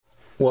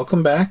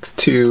Welcome back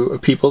to A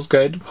People's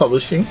Guide to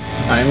Publishing.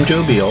 I'm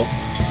Joe Beal,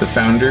 the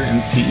founder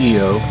and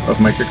CEO of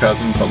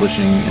Microcosm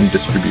Publishing and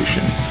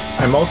Distribution.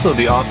 I'm also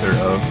the author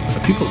of A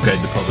People's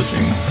Guide to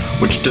Publishing,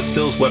 which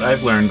distills what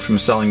I've learned from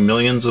selling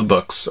millions of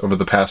books over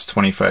the past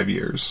 25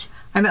 years.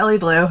 I'm Ellie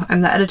Blue.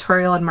 I'm the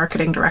editorial and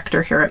marketing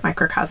director here at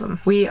Microcosm.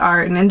 We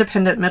are an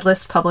independent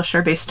mid-list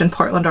publisher based in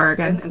Portland,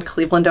 Oregon and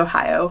Cleveland,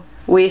 Ohio.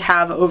 We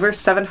have over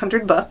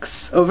 700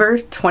 books, over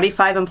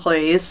 25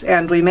 employees,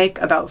 and we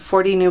make about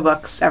 40 new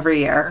books every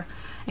year.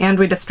 And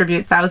we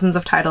distribute thousands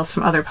of titles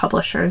from other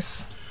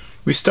publishers.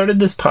 We started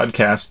this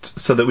podcast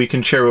so that we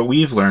can share what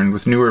we've learned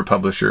with newer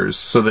publishers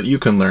so that you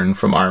can learn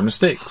from our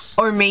mistakes.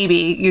 Or maybe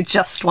you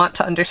just want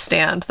to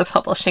understand the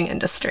publishing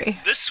industry.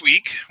 This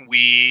week,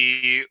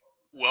 we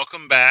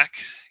welcome back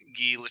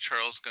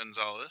LeCharles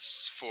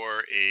Gonzalez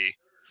for a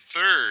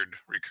third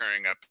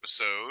recurring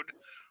episode.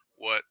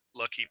 What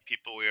lucky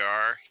people we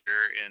are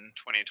here in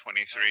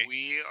 2023.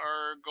 We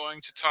are going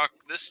to talk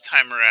this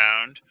time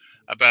around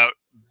about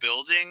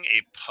building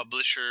a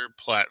publisher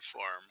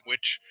platform,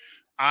 which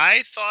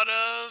I thought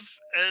of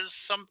as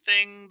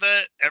something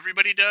that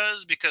everybody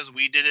does because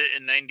we did it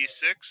in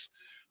 96,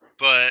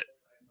 but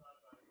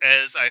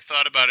as I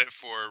thought about it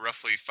for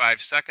roughly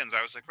 5 seconds,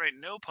 I was like, right,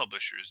 no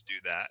publishers do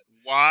that.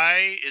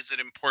 Why is it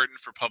important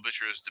for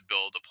publishers to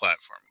build a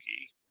platform,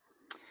 Guy?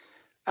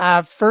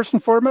 First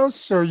and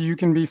foremost, so you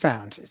can be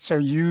found. So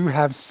you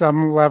have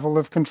some level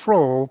of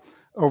control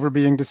over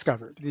being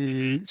discovered.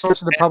 The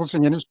source of the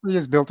publishing industry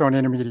is built on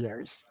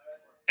intermediaries.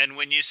 And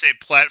when you say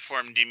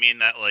platform, do you mean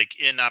that like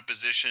in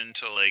opposition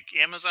to like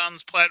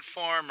Amazon's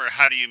platform, or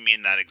how do you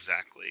mean that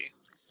exactly?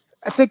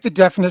 I think the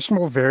definition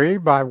will vary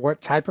by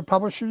what type of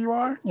publisher you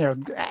are.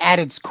 At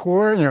its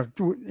core,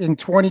 in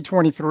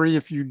 2023,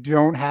 if you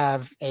don't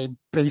have a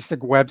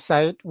basic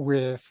website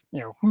with,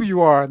 who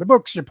you are, the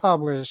books you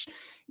publish,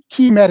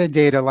 key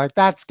metadata, like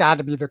that's got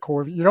to be the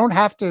core. You don't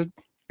have to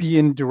be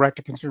in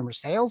direct-to-consumer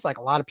sales. Like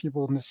a lot of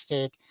people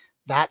mistake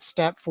that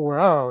step for,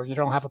 oh, you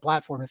don't have a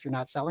platform if you're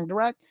not selling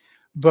direct.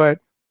 But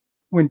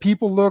when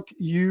people look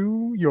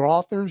you, your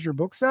authors, your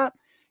books up,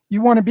 you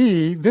want to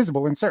be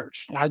visible in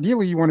search.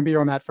 Ideally, you want to be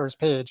on that first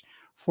page.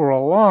 For a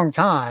long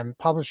time,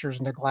 publishers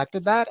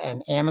neglected that,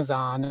 and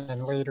Amazon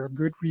and later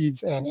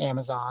Goodreads and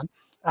Amazon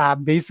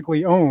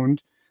basically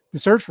owned the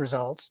search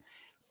results.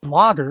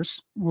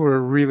 Bloggers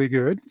were really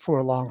good for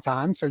a long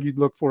time. So you'd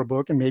look for a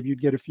book and maybe you'd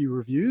get a few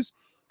reviews.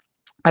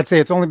 I'd say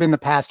it's only been the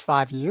past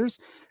 5 years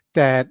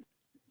that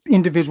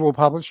individual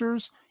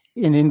publishers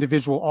and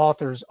individual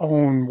authors'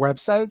 own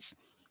websites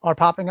are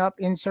popping up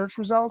in search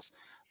results.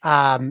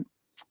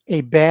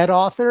 A bad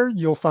author,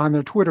 you'll find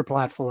their Twitter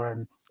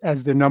platform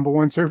as the number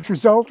one search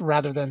result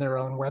rather than their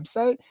own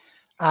website.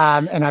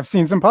 And I've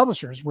seen some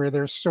publishers where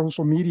their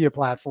social media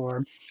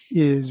platform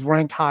is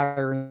ranked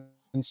higher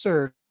in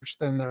search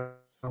than their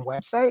own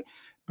website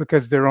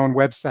because their own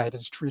website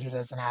is treated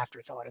as an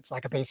afterthought. It's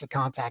like a basic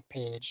contact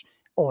page,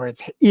 or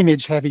it's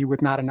image heavy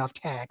with not enough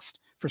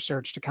text for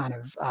search to kind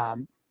of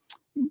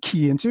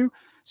key into.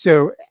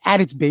 So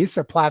at its base,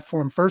 a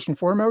platform first and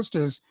foremost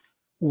is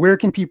where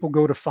can people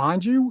go to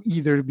find you,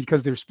 either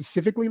because they're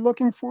specifically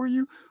looking for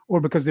you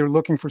or because they're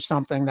looking for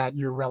something that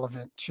you're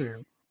relevant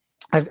to.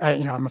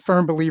 I'm a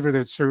firm believer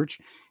that search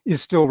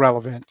is still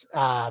relevant.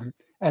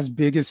 As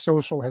big as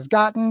social has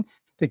gotten,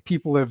 that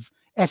people have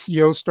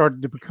SEO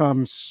started to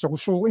become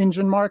social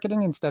engine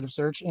marketing instead of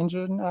search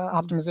engine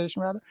optimization,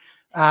 rather.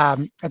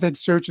 I think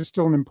search is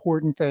still an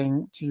important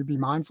thing to be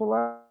mindful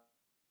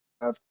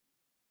of,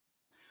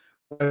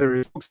 whether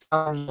it's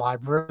booksellers,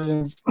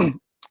 librarians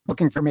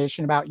looking for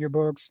information about your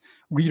books,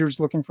 readers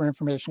looking for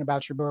information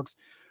about your books.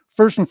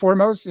 First and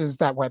foremost is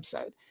that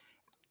website.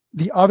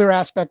 The other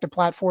aspect of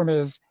platform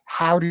is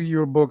how do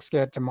your books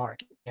get to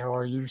market?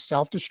 Are you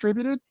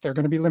self-distributed? There are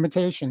going to be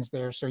limitations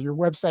there. So your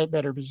website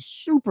better be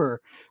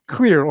super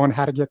clear on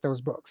how to get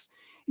those books.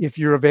 If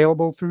you're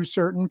available through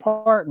certain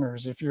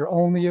partners, if you're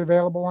only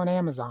available on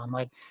Amazon,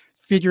 like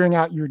figuring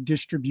out your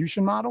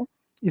distribution model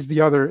is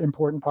the other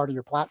important part of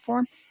your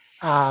platform.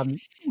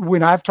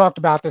 When I've talked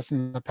about this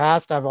in the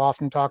past, I've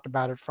often talked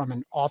about it from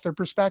an author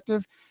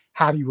perspective.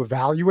 How do you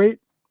evaluate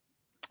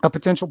a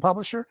potential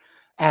publisher?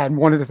 And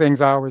one of the things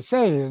I always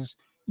say is,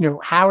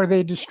 how are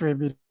they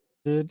distributed,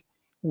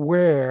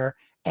 where,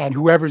 and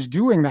whoever's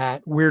doing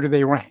that, where do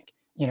they rank?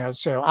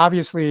 So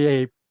obviously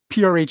a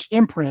PRH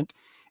imprint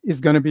is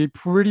going to be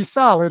pretty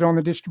solid on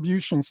the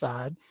distribution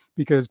side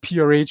because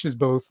PRH is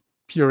both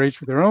PRH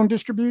with their own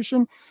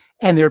distribution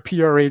and they're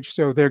PRH,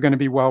 so they're going to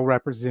be well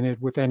represented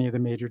with any of the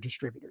major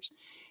distributors.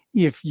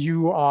 If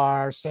you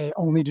are, say,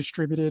 only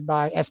distributed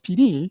by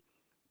SPD,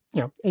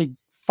 a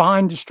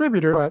fine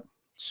distributor, but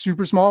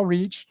super small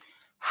reach,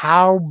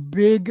 how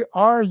big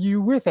are you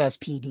with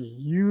SPD?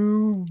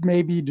 You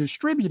may be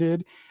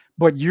distributed,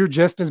 but you're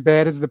just as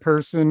bad as the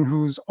person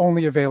who's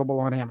only available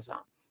on Amazon.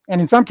 And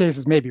in some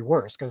cases, maybe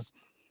worse, because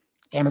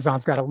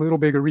Amazon's got a little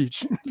bigger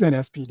reach than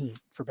SPD,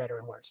 for better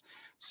and worse.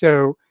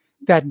 So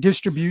that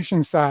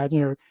distribution side,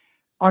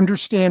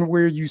 understand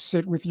where you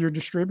sit with your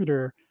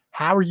distributor.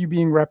 How are you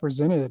being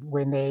represented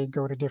when they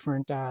go to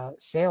different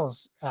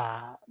sales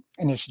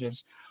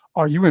initiatives?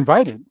 Are you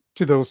invited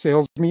to those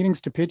sales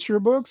meetings to pitch your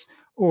books,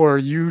 or are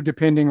you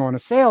depending on a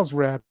sales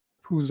rep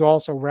who's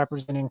also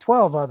representing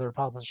 12 other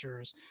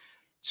publishers?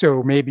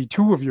 So maybe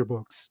two of your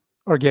books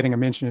are getting a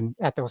mention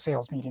at those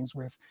sales meetings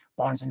with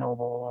Barnes and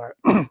Noble or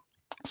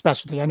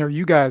specialty. I know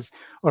you guys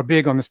are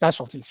big on the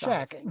specialty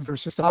side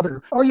versus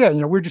other. Oh yeah,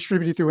 we're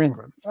distributed through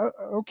Ingram.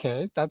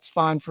 Okay, that's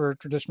fine for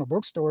traditional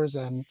bookstores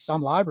and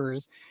some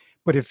libraries,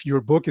 but if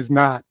your book is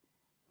not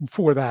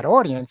for that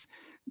audience,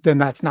 then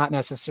that's not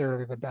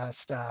necessarily the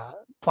best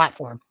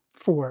platform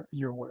for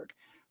your work.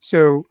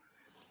 So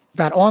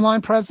that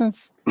online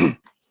presence,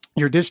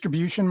 your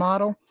distribution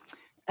model,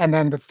 and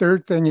then the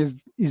third thing is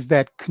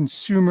that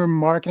consumer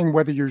marketing,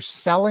 whether you're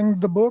selling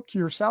the book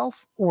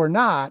yourself or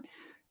not,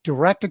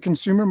 direct to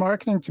consumer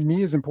marketing to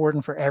me is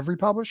important for every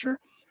publisher.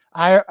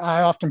 I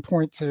often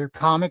point to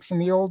comics in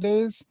the old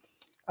days.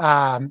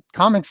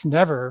 Comics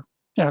never,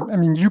 I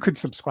mean, you could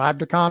subscribe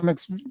to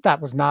comics.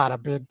 That was not a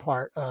big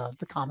part of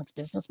the comics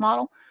business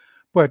model,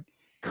 but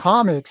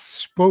comics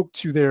spoke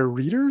to their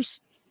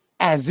readers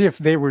as if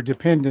they were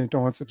dependent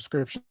on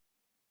subscriptions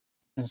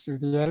through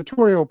the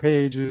editorial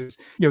pages.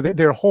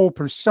 Their whole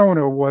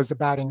persona was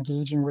about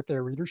engaging with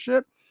their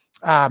readership.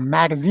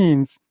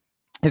 Magazines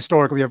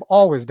historically have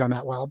always done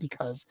that well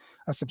because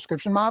of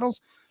subscription models.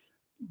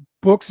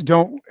 Books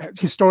don't,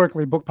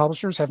 historically, book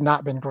publishers have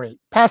not been great.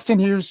 Past 10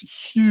 years,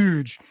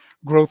 huge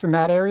growth in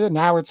that area.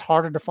 Now it's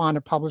harder to find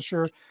a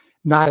publisher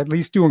not at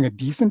least doing a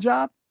decent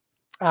job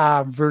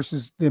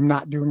versus them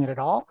not doing it at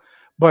all.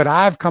 But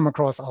I've come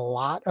across a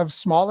lot of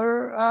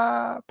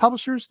smaller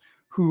publishers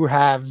who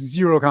have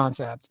zero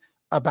concept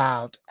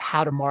about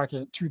how to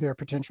market to their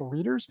potential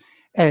readers,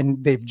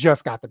 and they've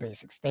just got the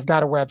basics. They've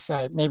got a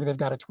website, maybe they've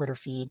got a Twitter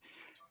feed.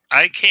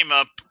 I came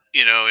up,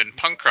 in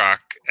punk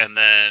rock, and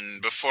then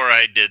before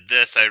I did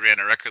this, I ran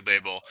a record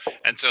label,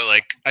 and so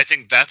like I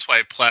think that's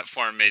why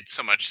platform made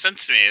so much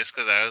sense to me is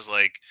because I was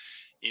like,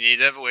 you need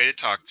to have a way to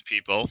talk to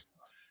people,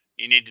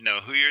 you need to know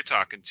who you're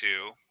talking to,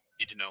 you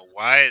need to know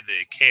why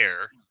they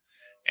care,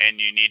 and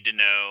you need to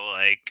know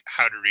like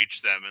how to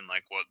reach them and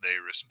like what they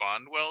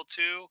respond well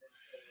to.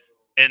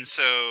 And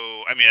so,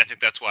 I mean, I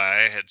think that's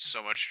why I had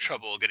so much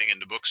trouble getting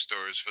into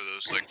bookstores for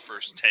those like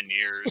first 10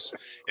 years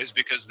is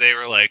because they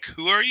were like,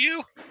 "Who are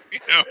you?" You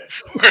know,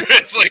 where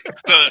it's like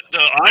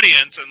the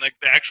audience and like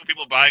the actual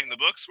people buying the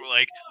books were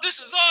like, "This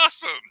is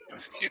awesome."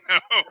 You know,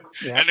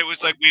 Yeah, and it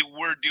was like we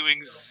were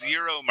doing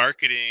zero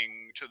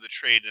marketing to the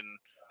trade and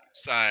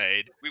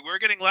side. We were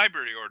getting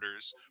library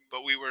orders,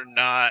 but we were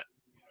not,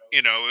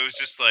 it was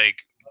just like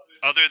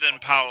other than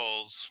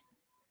Powell's,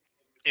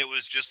 it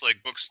was just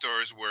like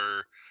bookstores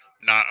were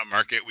not a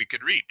market we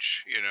could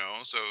reach,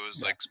 so it was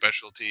yeah, like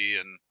specialty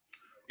and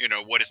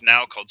what is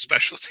now called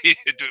specialty.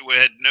 It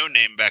had no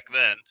name back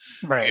then,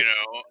 right.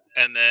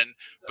 and then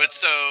but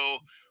so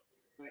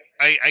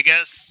I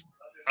guess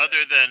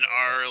other than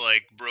our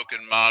like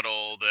broken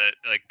model that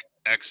like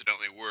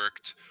accidentally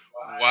worked,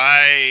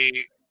 why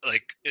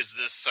like is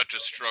this such a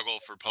struggle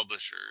for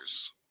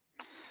publishers?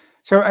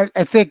 So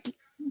I think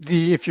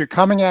if you're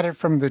coming at it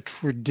from the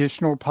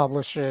traditional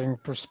publishing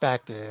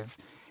perspective,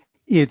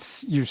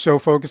 it's you're so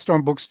focused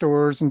on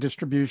bookstores and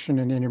distribution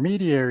and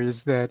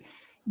intermediaries that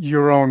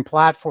your own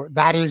platform,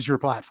 that is your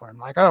platform.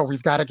 Like, oh,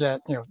 we've got to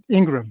get,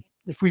 Ingram.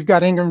 If we've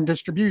got Ingram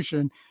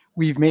distribution,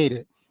 we've made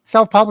it.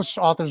 Self-published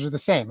authors are the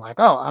same. Like,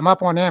 oh, I'm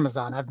up on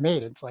Amazon, I've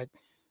made it. It's like,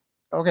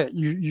 okay,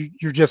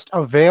 you're just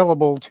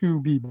available to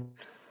be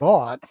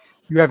bought.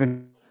 You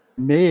haven't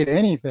made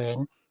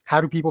anything.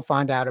 How do people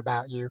find out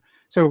about you?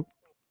 So,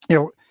 you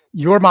know,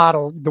 your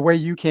model, the way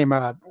you came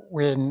up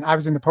when I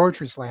was in the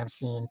poetry slam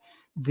scene,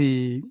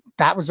 the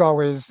that was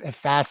always a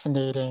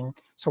fascinating.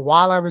 So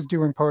while I was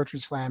doing poetry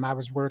slam, I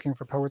was working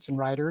for Poets and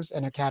Writers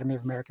and Academy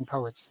of American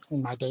Poets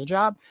in my day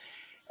job,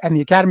 and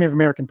the Academy of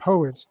American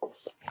Poets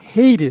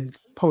hated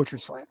poetry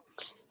slam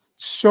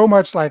so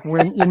much. Like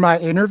when in my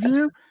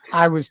interview,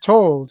 I was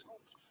told,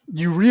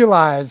 you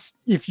realize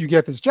if you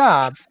get this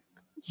job,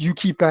 you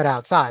keep that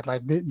outside.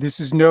 Like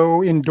this is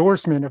no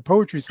endorsement of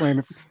poetry slam.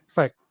 If it's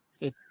like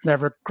it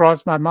never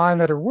crossed my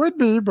mind that it would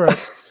be, but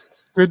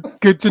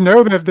good to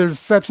know that there's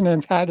such an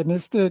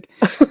antagonistic.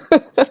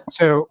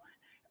 So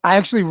I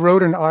actually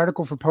wrote an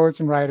article for Poets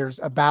and Writers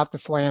about the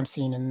slam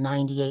scene in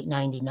 98,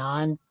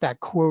 99.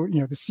 That quote, the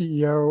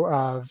CEO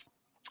of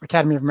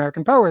Academy of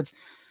American Poets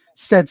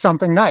said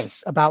something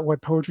nice about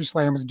what Poetry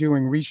Slam was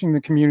doing, reaching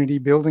the community,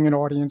 building an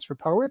audience for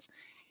poets.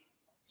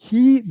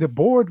 The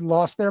board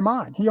lost their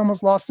mind. He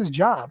almost lost his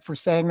job for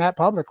saying that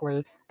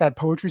publicly, that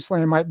Poetry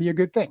Slam might be a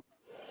good thing.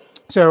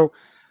 So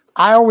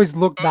I always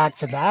look back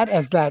to that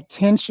as that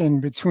tension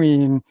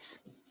between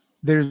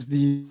there's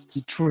the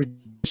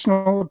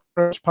traditional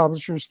approach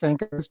publishers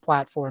think of as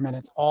platform, and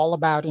it's all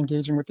about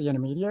engaging with the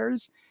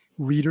intermediaries.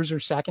 Readers are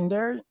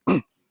secondary.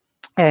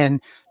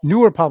 And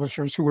newer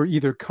publishers who are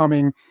either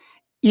coming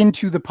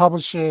into the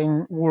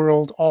publishing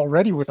world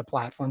already with a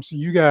platform. So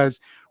you guys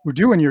were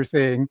doing your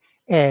thing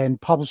and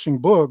publishing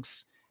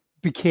books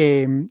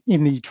became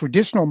in the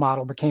traditional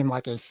model became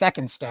like a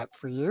second step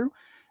for you.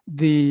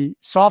 The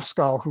Soft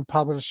Skull, who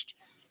published,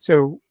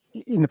 so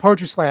in the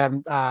Poetry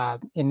Slam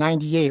in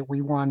 '98,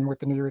 we won with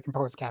the New York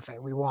Poets Cafe.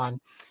 We won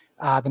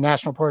the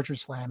National Poetry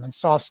Slam, and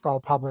Soft Skull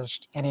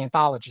published an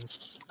anthology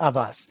of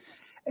us,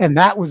 and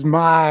that was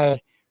my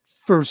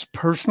first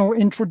personal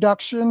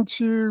introduction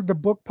to the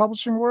book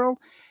publishing world.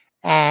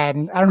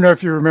 And I don't know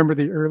if you remember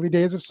the early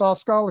days of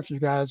Soft Skull, if you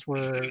guys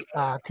were Oh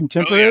yeah.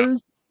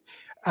 contemporaries.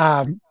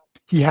 Um,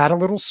 he had a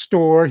little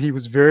store. He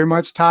was very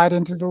much tied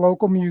into the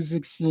local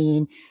music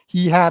scene.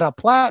 He had a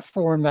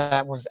platform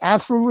that was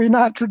absolutely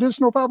not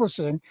traditional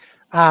publishing,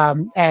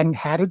 and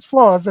had its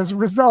flaws as a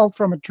result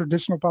from a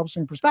traditional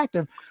publishing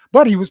perspective.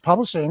 But he was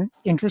publishing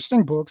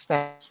interesting books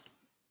that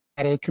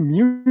a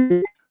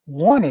community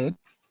wanted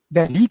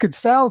that he could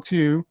sell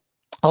to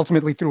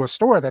ultimately through a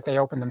store that they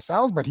opened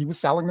themselves, but he was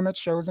selling them at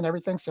shows and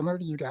everything similar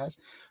to you guys.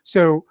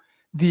 So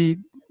the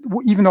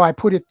even though I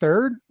put it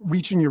third,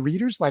 reaching your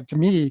readers, like to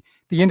me,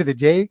 the end of the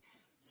day,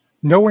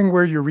 knowing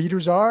where your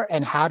readers are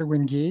and how to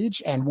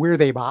engage and where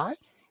they buy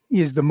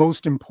is the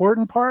most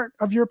important part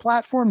of your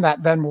platform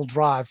that then will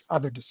drive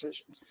other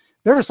decisions.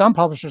 There are some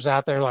publishers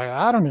out there like,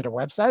 I don't need a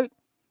website.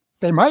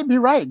 They might be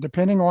right,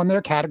 depending on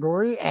their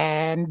category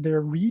and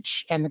their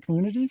reach and the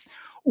communities,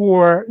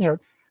 or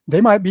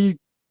they might be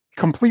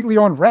completely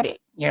on Reddit,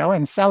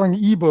 and selling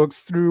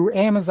ebooks through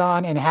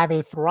Amazon and have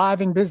a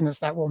thriving business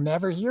that we'll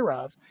never hear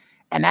of,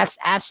 and that's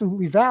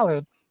absolutely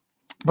valid.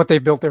 But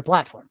they've built their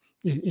platform.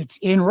 It's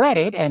in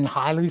Reddit and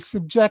highly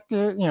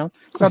subjective,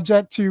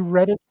 subject to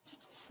Reddit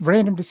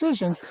random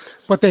decisions,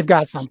 but they've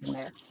got something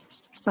there.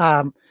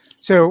 Um,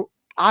 so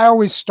I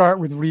always start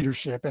with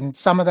readership, and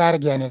some of that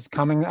again is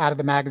coming out of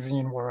the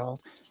magazine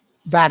world.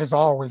 That has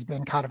always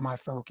been kind of my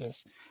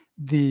focus.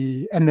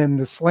 And then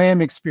the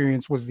slam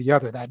experience was the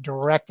other, that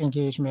direct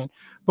engagement,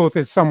 both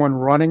as someone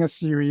running a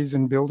series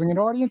and building an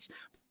audience,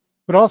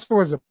 but also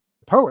as a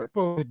poet.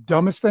 The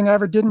dumbest thing I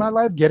ever did in my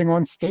life, getting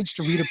on stage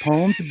to read a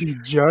poem to be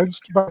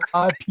judged by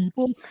 5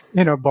 people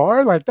in a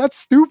bar, like that's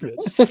stupid.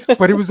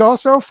 But it was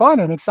also fun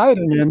and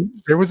exciting, and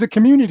there was a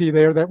community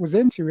there that was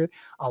into it.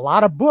 A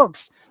lot of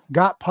books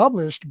got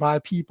published by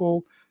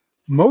people,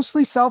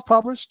 mostly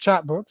self-published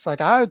chapbooks.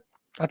 Like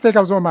I think I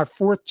was on my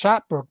fourth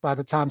chapbook by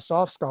the time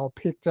Soft Skull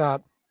picked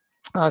up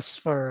us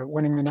for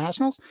winning the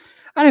Nationals.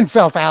 I didn't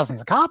sell thousands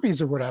of copies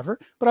or whatever,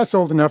 but I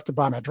sold enough to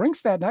buy my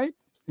drinks that night.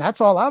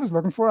 That's all I was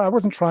looking for. I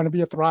wasn't trying to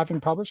be a thriving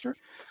publisher.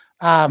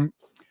 Um,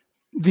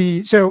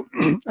 the so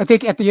I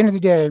think at the end of the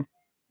day,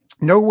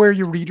 know where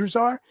your readers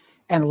are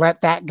and let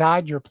that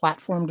guide your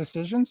platform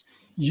decisions.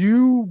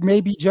 You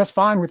may be just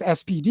fine with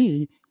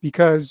SPD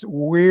because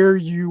where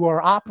you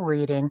are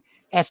operating,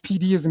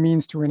 SPD is a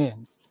means to an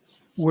end.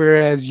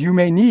 Whereas you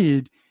may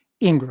need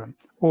Ingram,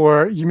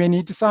 or you may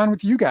need to sign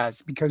with you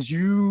guys because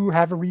you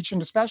have a reach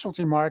into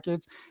specialty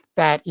markets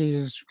that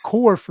is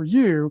core for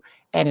you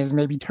and is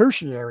maybe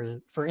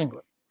tertiary for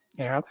Ingram.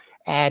 You know,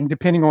 and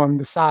depending on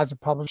the size of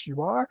publish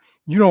you are,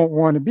 you don't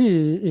want to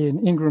be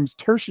in Ingram's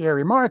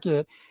tertiary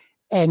market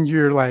and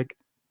you're like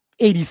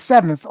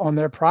 87th on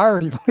their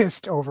priority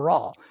list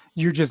overall.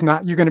 You're just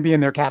not, you're going to be in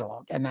their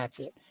catalog and that's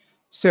it.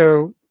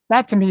 So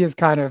that to me is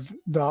kind of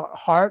the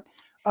heart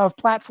of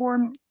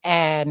platform.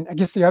 And I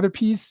guess the other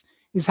piece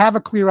is have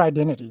a clear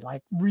identity,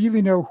 like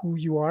really know who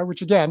you are,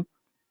 which again,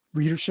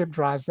 readership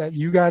drives that.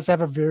 You guys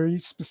have a very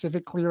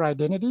specific, clear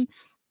identity.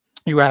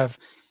 You have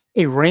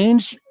a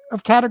range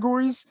of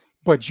categories,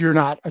 but you're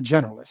not a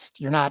generalist.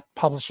 You're not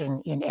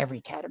publishing in every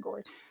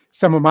category.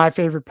 Some of my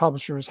favorite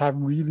publishers have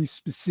really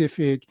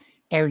specific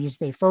areas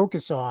they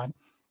focus on,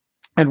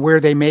 and where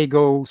they may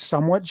go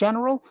somewhat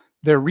general,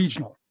 they're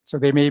regional. So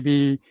they may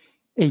be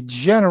a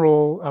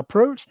general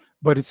approach,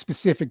 but it's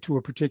specific to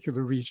a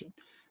particular region.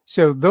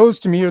 So those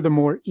to me are the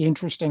more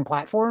interesting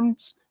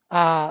platforms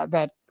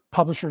that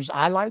publishers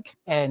I like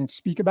and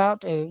speak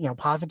about,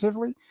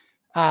 positively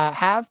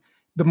have.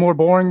 The more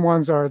boring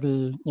ones are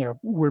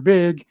we're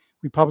big,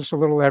 we publish a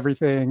little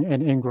everything,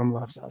 and Ingram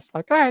loves us.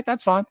 Like, all right,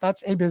 that's fine.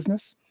 That's a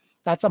business.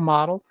 That's a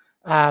model.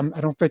 I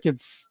don't think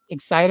it's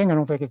exciting. I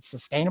don't think it's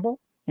sustainable.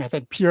 I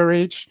think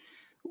PRH,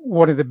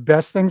 one of the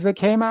best things that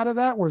came out of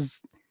that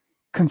was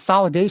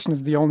consolidation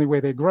is the only way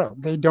they grow.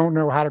 They don't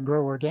know how to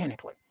grow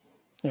organically.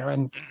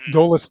 And Hmm.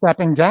 Dola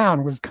stepping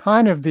down was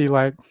kind of the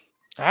like,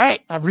 all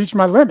right, I've reached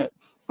my limit.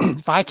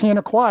 If I can't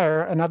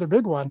acquire another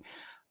big one,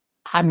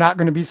 I'm not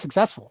going to be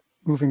successful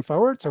moving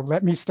forward. So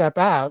let me step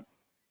out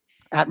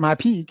at my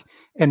peak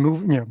and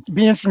move,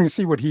 be interesting to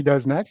see what he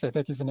does next. I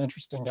think he's an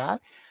interesting guy.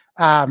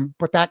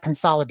 But that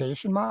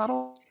consolidation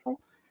model,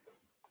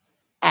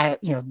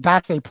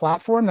 that's a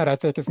platform that I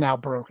think is now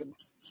broken.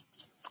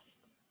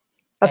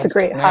 That's a And so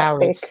great hot now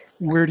it's take.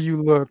 where do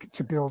you look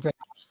to build it?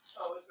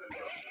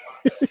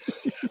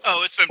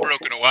 Oh, it's been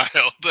broken a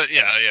while, but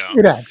yeah, yeah.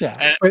 It has, yeah.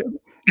 And, But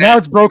now and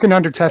it's broken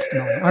under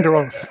testimony, under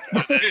oath.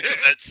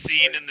 that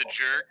scene in The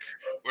Jerk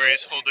where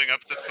he's holding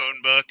up the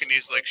phone book and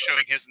he's like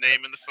showing his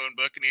name in the phone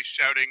book and he's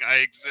shouting, "I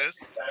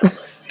exist."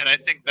 And I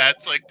think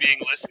that's like being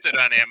listed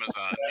on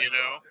Amazon, you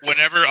know?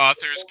 Whenever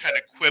authors kind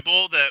of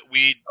quibble that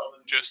we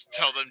just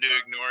tell them to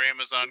ignore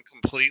Amazon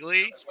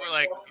completely, we're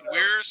like,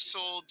 we're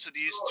sold to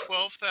these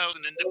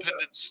 12,000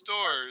 independent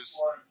stores.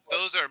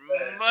 Those are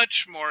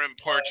much more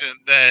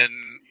important than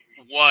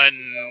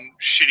one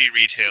shitty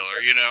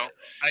retailer, you know?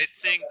 I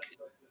think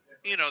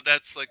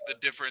that's like the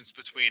difference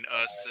between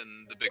us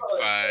and the big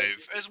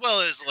five, as well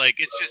as like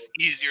it's just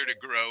easier to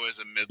grow as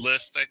a mid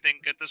list, I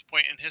think, at this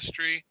point in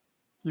history.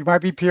 You might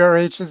be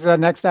PRH's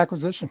next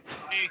acquisition.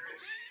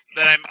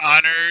 That I'm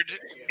honored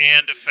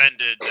and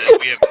offended that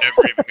we have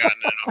never even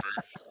gotten an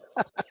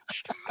offer.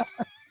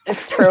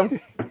 It's true.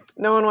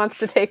 No one wants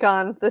to take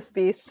on this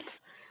beast.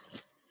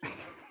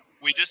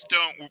 We just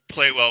don't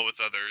play well with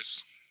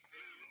others.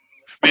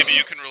 Maybe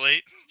you can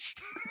relate.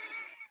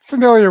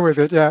 Familiar with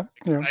it, yeah.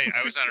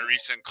 I was on a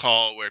recent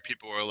call where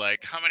people were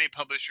like, "How many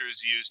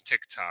publishers use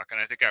TikTok?"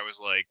 And I think I was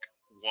like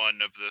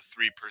one of the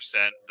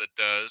 3% that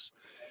does.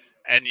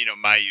 And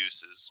my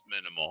use is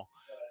minimal.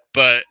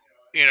 But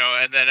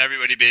and then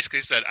everybody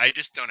basically said, "I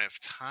just don't have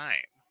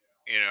time."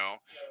 Yeah.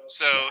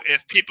 So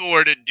if people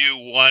were to do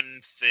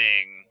one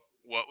thing,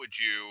 what would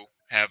you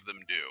have them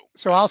do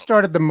So as a I'll publisher?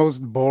 start at the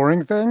most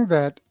boring thing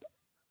that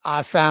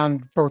I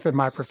found both in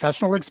my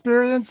professional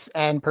experience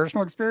and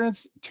personal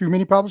experience. Too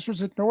many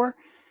publishers ignore.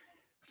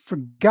 For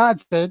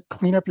God's sake,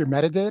 clean up your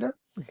metadata.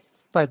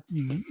 Like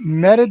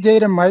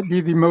metadata might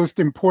be the most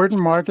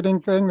important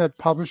marketing thing that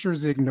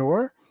publishers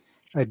ignore.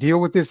 I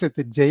deal with this at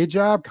the day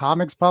job.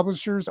 Comics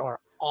publishers are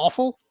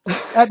awful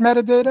at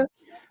metadata.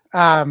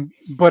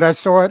 But I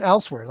saw it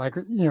elsewhere. Like,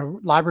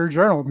 Library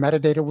Journal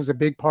metadata was a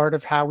big part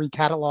of how we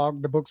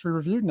cataloged the books we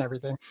reviewed and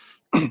everything.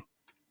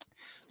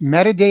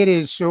 Metadata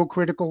is so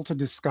critical to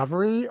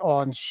discovery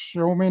on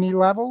so many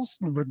levels,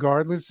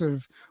 regardless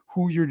of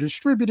who you're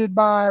distributed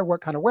by,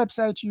 what kind of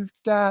websites you've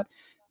got.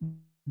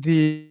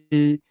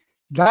 The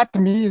that to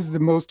me is the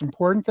most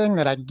important thing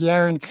that I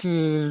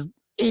guarantee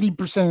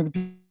 80% of the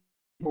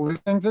people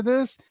listening to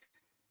this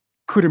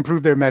could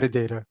improve their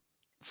metadata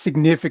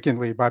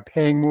significantly by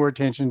paying more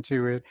attention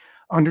to it,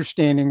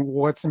 understanding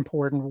what's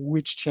important,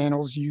 which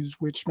channels use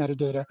which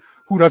metadata,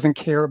 who doesn't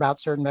care about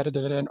certain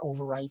metadata and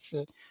overwrites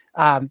it.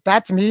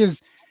 That to me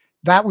is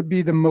that would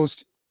be the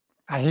most,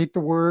 I hate the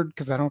word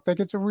because I don't think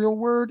it's a real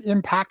word,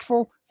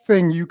 impactful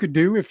thing you could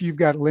do if you've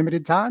got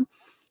limited time,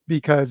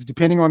 because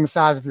depending on the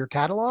size of your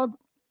catalog,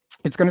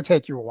 it's going to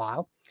take you a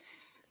while.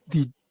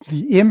 The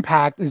the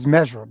impact is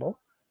measurable.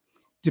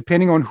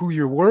 Depending on who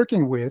you're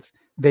working with,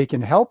 they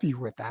can help you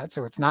with that.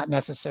 So it's not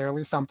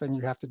necessarily something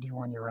you have to do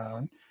on your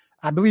own.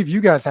 I believe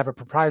you guys have a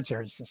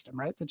proprietary system,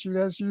 right? That you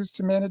guys use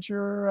to manage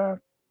your that.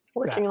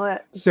 Working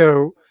lit.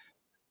 So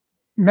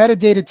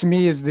metadata to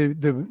me is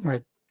the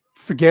like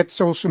forget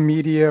social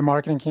media,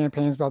 marketing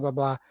campaigns, blah blah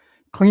blah.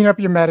 Clean up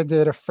your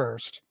metadata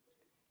first.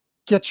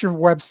 Get your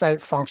website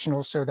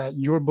functional so that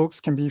your books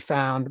can be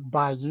found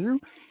by you.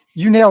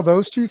 You nail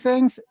those two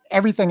things,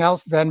 everything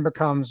else then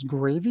becomes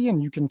gravy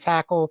and you can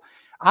tackle.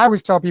 I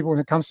always tell people when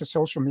it comes to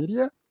social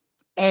media,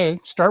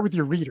 start with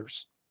your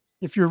readers.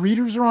 If your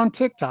readers are on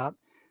TikTok,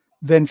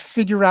 then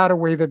figure out a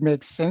way that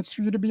makes sense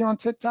for you to be on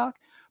TikTok,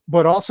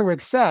 but also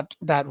accept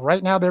that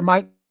right now there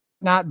might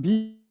not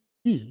be,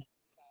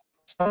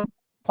 some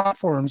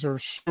platforms are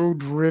so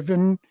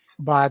driven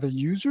by the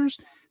users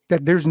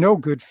that there's no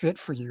good fit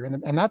for you.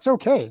 And that's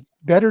okay.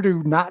 Better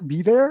to not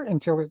be there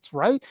until it's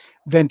right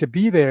than to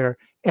be there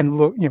and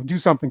look, do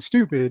something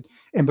stupid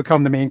and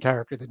become the main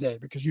character of the day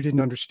because you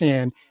didn't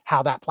understand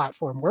how that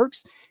platform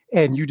works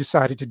and you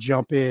decided to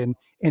jump in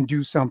and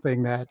do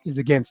something that is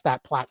against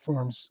that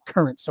platform's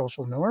current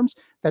social norms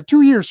that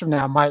 2 years from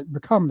now might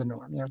become the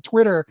norm.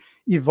 Twitter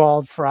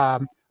evolved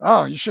from,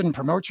 oh, you shouldn't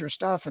promote your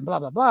stuff and blah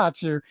blah blah,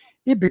 to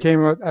it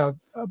became a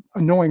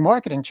annoying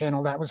marketing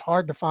channel that was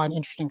hard to find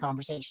interesting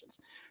conversations.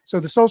 So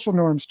the social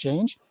norms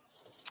change,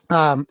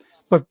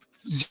 but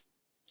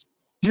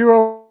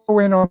zero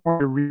in on what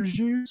your readers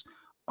use,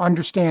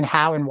 understand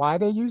how and why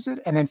they use it,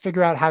 and then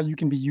figure out how you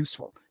can be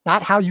useful.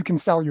 Not how you can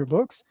sell your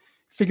books.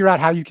 Figure out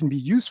how you can be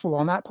useful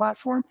on that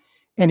platform.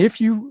 And if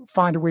you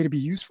find a way to be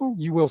useful,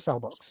 you will sell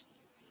books.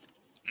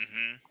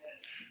 Hmm.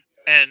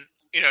 And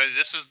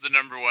this is the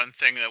number one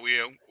thing that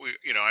we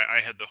I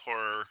had the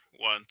horror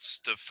once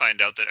to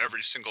find out that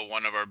every single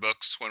one of our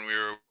books when we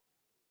were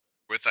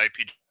with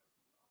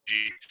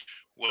IPG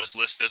was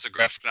listed as a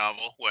graphic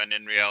novel when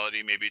in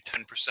reality maybe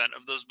 10%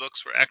 of those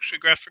books were actually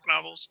graphic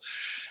novels,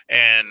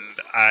 and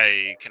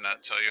I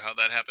cannot tell you how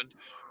that happened.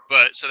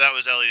 But so that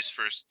was Ellie's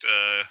first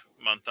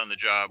month on the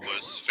job,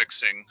 was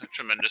fixing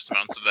tremendous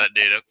amounts of that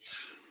data.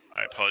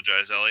 I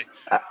apologize, Ellie.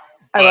 I,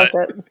 I But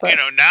loved it, but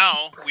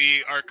now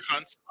we are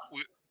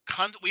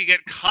we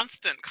get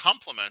constant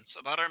compliments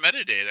about our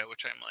metadata,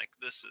 which I'm like,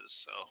 this is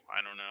so,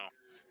 I don't know.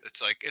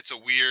 It's like it's a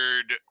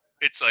weird.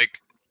 It's like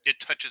it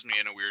touches me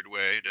in a weird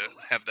way to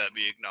have that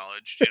be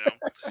acknowledged.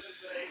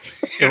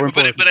 So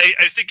But important.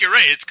 I think you're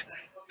right.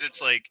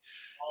 It's like,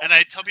 and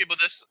I tell people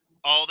this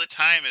all the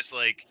time. Is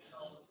like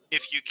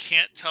if you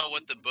can't tell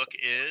what the book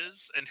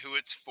is and who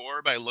it's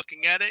for by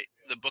looking at it,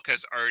 the book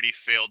has already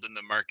failed in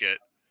the market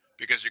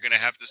because you're going to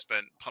have to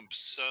pump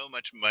so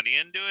much money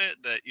into it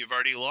that you've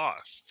already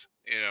lost,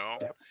 you know.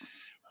 Yep.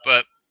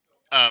 But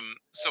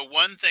so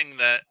one thing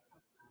that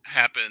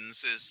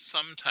happens is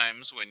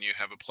sometimes when you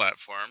have a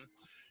platform,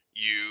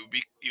 you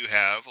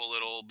have a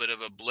little bit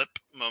of a blip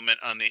moment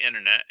on the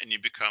internet and you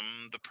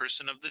become the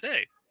person of the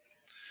day.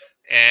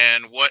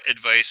 And what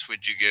advice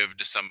would you give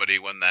to somebody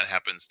when that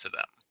happens to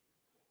them?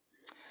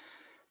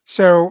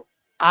 So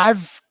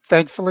I've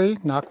thankfully,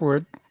 knock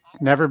wood,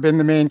 never been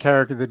the main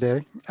character of the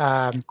day.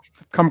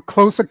 Come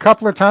close a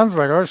couple of times,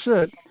 like, oh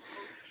shit.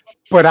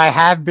 But I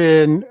have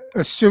been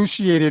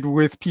associated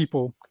with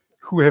people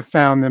who have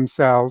found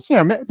themselves,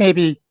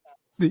 maybe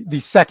the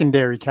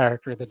secondary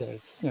character of the day.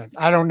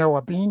 I don't know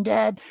a bean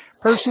dad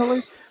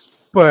personally,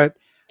 but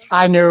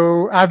I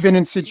know I've been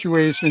in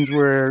situations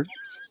where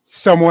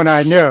someone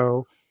I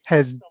know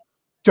has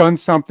done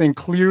something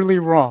clearly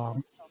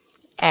wrong,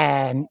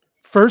 and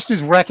first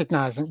is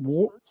recognizing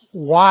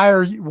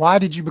why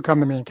did you become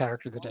the main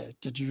character of the day?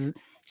 Did you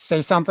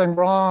say something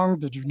wrong?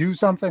 Did you do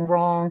something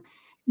wrong?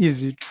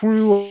 Is it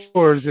true,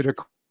 or is it a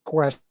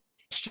question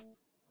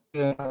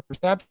of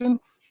perception?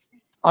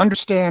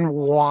 Understand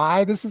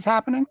why this is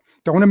happening.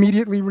 Don't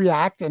immediately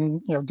react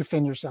and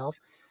defend yourself.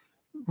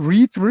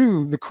 Read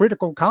through the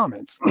critical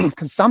comments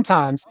because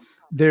sometimes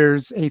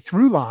there's a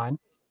through line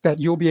that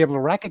you'll be able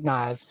to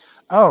recognize.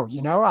 Oh,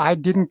 I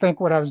didn't think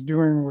what I was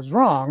doing was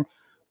wrong,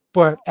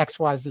 but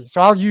XYZ.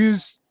 So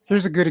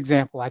here's a good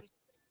example.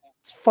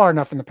 It's far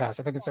enough in the past.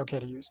 I think it's okay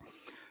to use.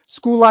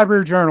 School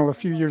Library Journal a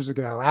few years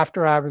ago,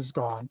 after I was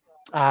gone,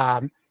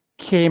 um,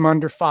 came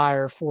under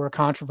fire for a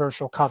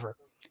controversial cover.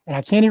 And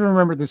I can't even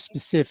remember the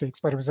specifics,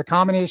 but it was a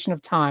combination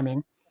of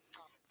timing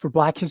for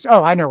Black History.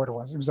 Oh, I know what it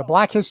was. It was a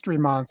Black History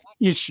Month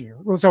issue.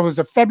 So it was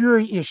a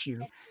February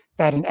issue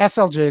that in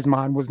SLJ's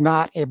mind was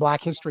not a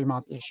Black History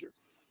Month issue,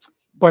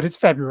 but it's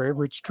February,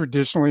 which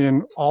traditionally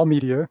in all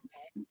media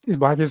is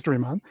Black History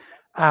Month.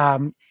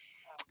 Um,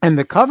 and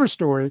the cover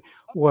story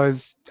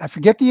was, I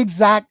forget the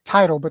exact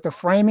title, but the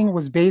framing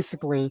was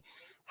basically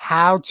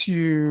how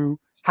to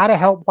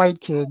help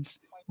white kids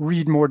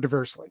read more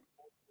diversely.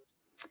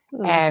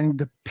 Mm. And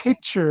the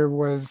picture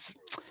was,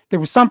 there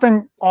was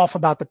something off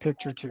about the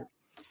picture too.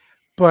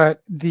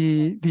 But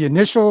the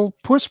initial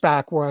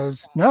pushback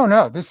was,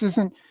 no, this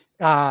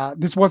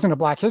wasn't a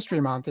Black History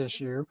Month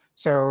issue,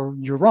 so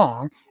you're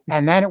wrong.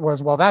 And then it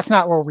was, well, that's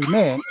not what we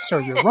meant, so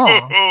you're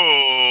wrong.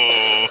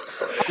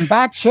 On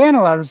back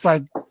channel, I was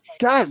like,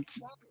 guys,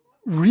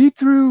 read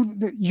through.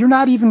 You're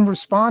not even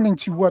responding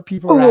to what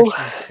people are Ooh.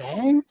 actually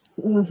saying.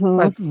 Hmm.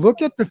 Like,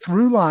 look at the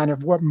through line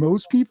of what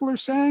most people are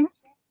saying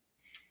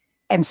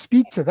and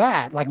speak to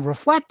that. Like,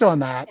 reflect on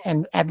that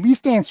and at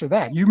least answer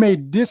that. You may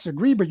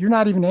disagree, but you're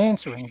not even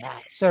answering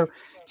that. So,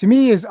 to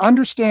me, is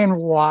understand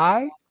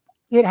why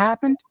it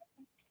happened.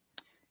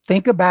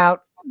 Think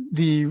about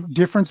the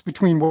difference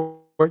between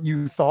what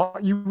you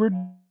thought you were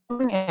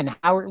doing and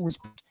how it was.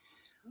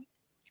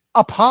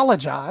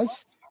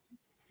 Apologize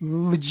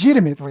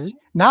legitimately,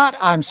 not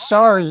I'm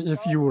sorry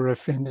if you were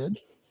offended.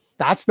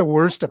 That's the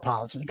worst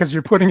apology because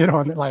you're putting it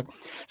on like,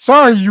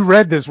 sorry you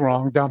read this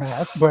wrong,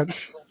 dumbass, but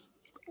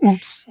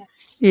oops.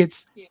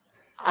 It's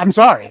I'm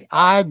sorry.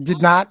 I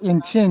did not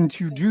intend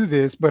to do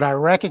this, but I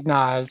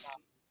recognize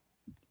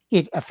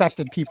it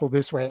affected people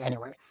this way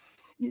anyway.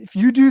 If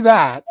you do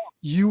that,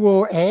 you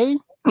will A,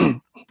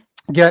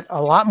 get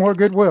a lot more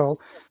goodwill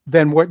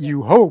than what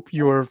you hope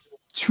your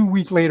 2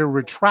 week later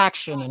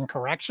retraction and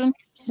correction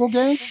will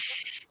gain.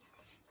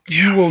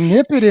 You will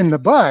nip it in the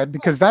bud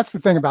because that's the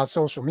thing about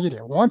social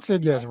media. Once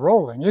it gets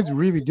rolling, it's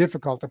really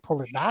difficult to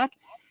pull it back.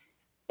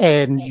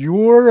 And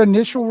your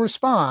initial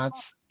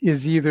response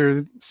is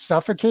either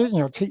suffocate,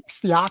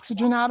 takes the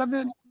oxygen out of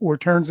it or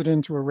turns it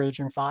into a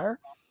raging fire.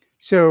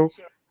 So,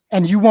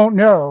 and you won't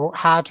know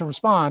how to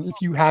respond if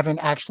you haven't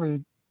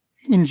actually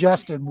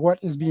ingested what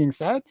is being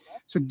said.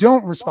 So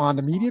don't respond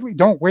immediately.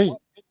 Don't wait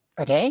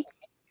a day,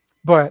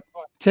 but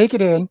take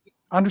it in,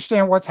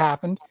 understand what's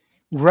happened,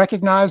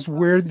 recognize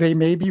where they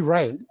may be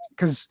right.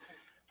 Because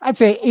I'd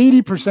say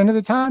 80% of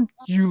the time,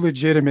 you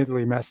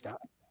legitimately messed up.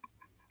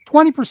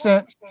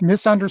 20%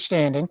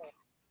 misunderstanding.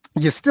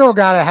 You still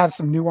got to have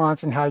some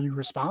nuance in how you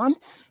respond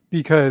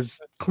because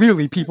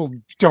clearly people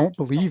don't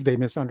believe they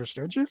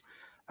misunderstood you.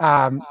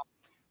 Um,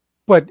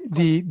 but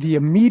the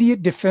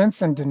immediate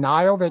defense and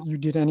denial that you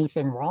did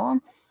anything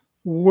wrong,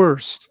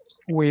 worst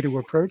way to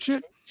approach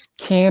it.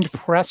 Canned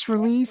press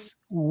release,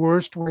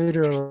 worst way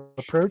to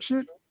approach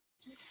it.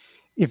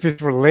 If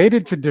it's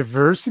related to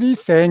diversity,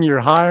 saying you're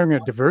hiring a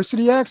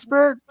diversity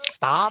expert,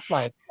 stop.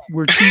 Like,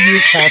 we're 2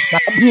 years past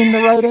that being the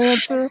right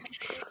answer.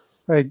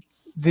 Like,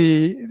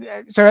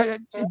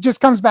 it just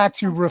comes back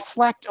to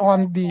reflect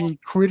on the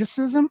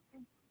criticism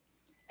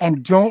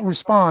and don't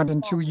respond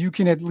until you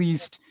can at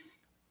least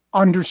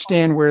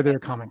understand where they're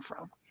coming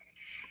from.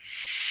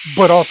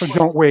 But also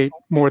don't wait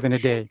more than a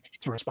day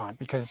to respond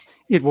because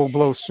it will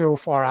blow so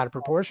far out of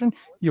proportion,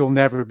 you'll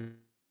never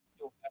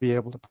be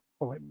able to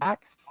pull it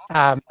back.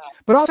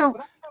 But also,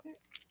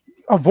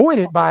 avoid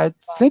it by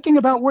thinking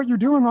about what you're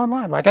doing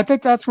online. Like, I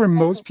think that's where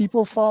most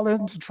people fall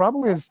into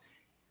trouble is,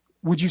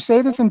 would you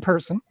say this in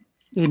person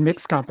in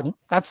mixed company?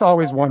 That's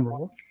always one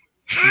rule.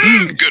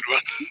 B, Good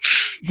one.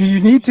 do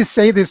you need to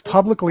say this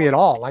publicly at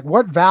all? Like,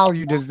 what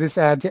value does this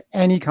add to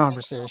any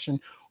conversation?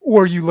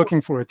 Or are you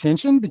looking for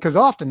attention? Because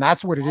often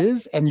that's what it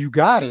is, and you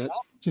got it.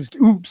 Just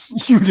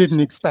oops, you didn't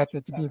expect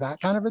it to be that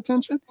kind of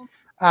attention.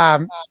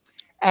 Um,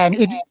 and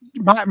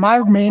my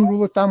main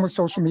rule of thumb with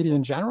social media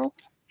in general,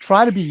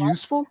 try to be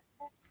useful.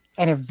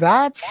 And if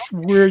that's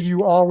where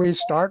you always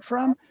start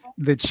from,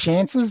 the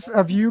chances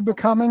of you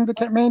becoming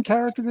the main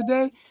character of the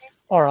day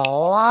are a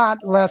lot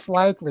less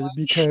likely,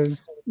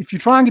 because if you're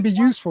trying to be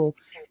useful,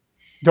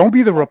 don't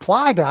be the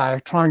reply guy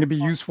trying to be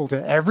useful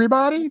to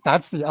everybody.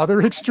 That's the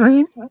other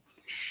extreme.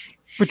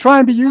 But try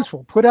and be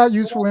useful. Put out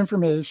useful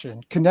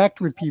information. Connect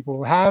with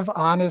people. Have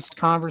honest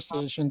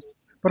conversations.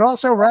 But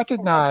also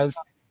recognize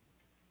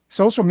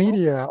social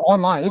media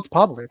online. It's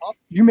public.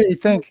 You may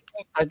think,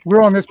 like,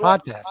 we're on this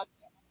podcast.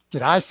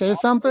 Did I say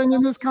something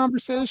in this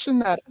conversation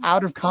that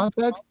out of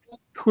context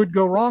could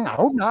go wrong? I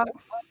hope not.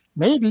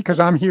 Maybe, because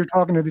I'm here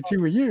talking to the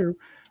two of you.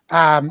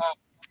 Um,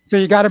 so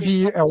you got to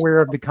be aware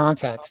of the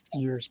context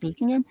you're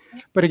speaking in.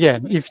 But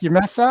again, if you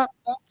mess up,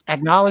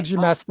 acknowledge you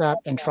messed up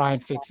and try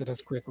and fix it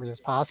as quickly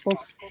as possible.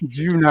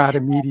 Do not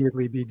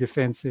immediately be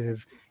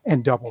defensive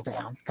and double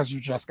down, because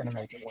you're just going to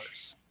make it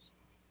worse.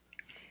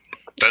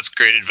 That's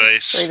great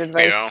advice. Great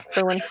advice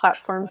for when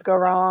platforms go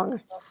wrong.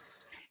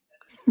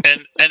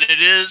 And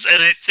it is,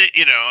 and I think,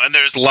 and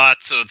there's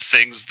lots of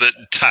things that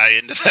tie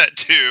into that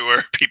too,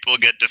 where people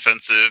get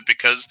defensive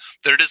because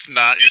they're just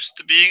not used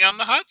to being on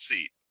the hot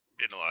seat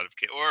in a lot of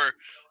cases, or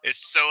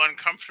it's so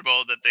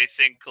uncomfortable that they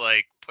think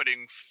like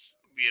putting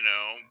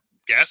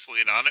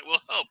gasoline on it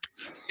will help.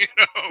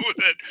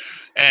 That,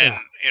 and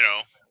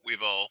Yeah.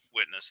 we've all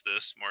witnessed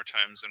this more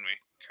times than we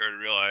care to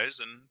realize,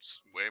 and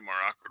it's way more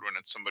awkward when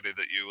it's somebody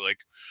that you like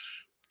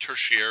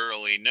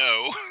tertiarily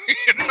know,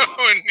 and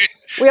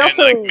We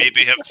also like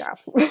maybe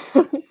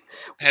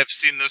have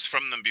seen this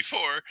from them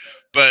before,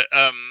 but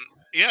and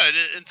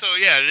so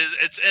it is.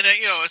 It's and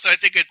so I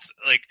think it's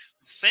like,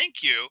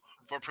 thank you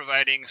for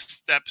providing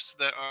steps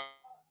that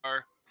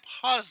are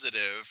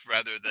positive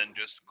rather than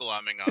just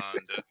glomming on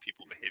to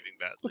people behaving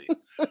badly,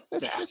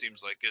 which Yeah.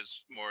 seems like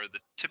is more the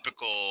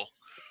typical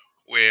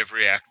way of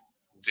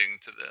reacting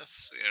to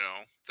this,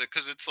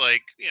 because it's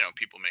like,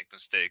 people make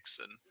mistakes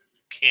and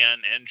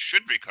can and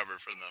should recover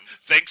from them.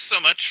 Thanks so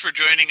much for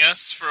joining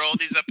us for all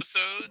these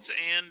episodes,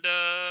 and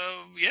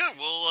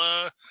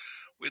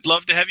we'd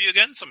love to have you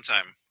again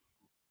sometime.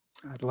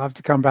 I'd love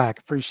to come back.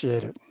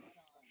 Appreciate it.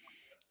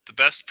 The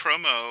best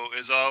promo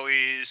is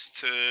always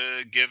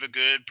to give a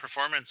good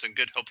performance and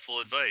good helpful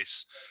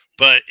advice.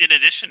 But in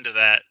addition to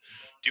that,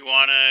 do you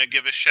want to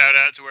give a shout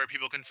out to where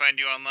people can find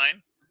you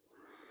online?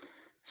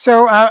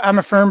 So I'm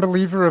a firm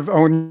believer of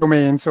owning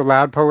domain. So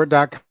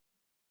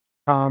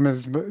loudpoet.com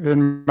has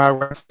been my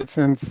website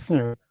since,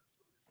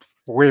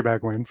 way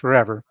back when,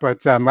 forever.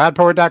 But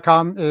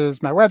loudpoet.com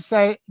is my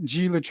website.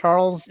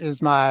 LeCharles is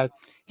my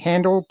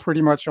handle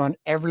pretty much on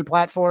every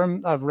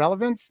platform of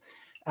relevance.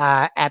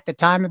 At the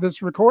time of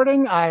this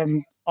recording,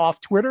 I'm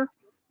off Twitter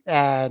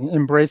and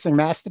embracing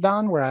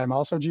Mastodon, where I'm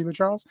also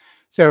LeCharles.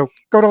 So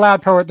go to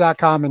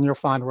loudpoet.com and you'll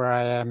find where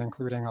I am,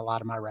 including a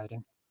lot of my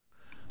writing.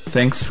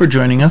 Thanks for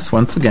joining us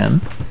once again.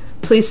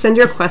 Please send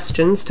your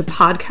questions to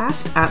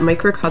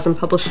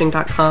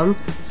podcast@microcosmpublishing.com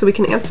so we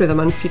can answer them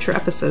on future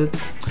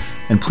episodes.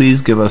 And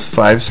please give us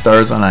 5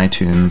 stars on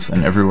iTunes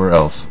and everywhere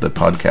else that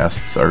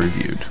podcasts are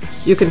reviewed.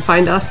 You can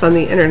find us on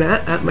the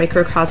internet at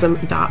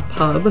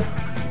microcosm.pub,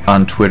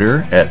 on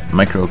Twitter at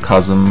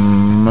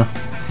microcosm,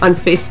 on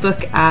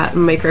Facebook at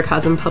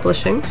Microcosm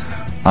Publishing,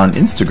 on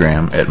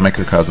Instagram at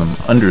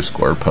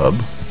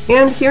microcosm_pub,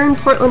 and here in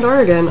Portland,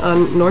 Oregon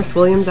on North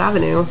Williams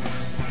Avenue.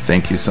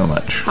 Thank you so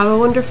much. Have a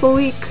wonderful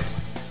week.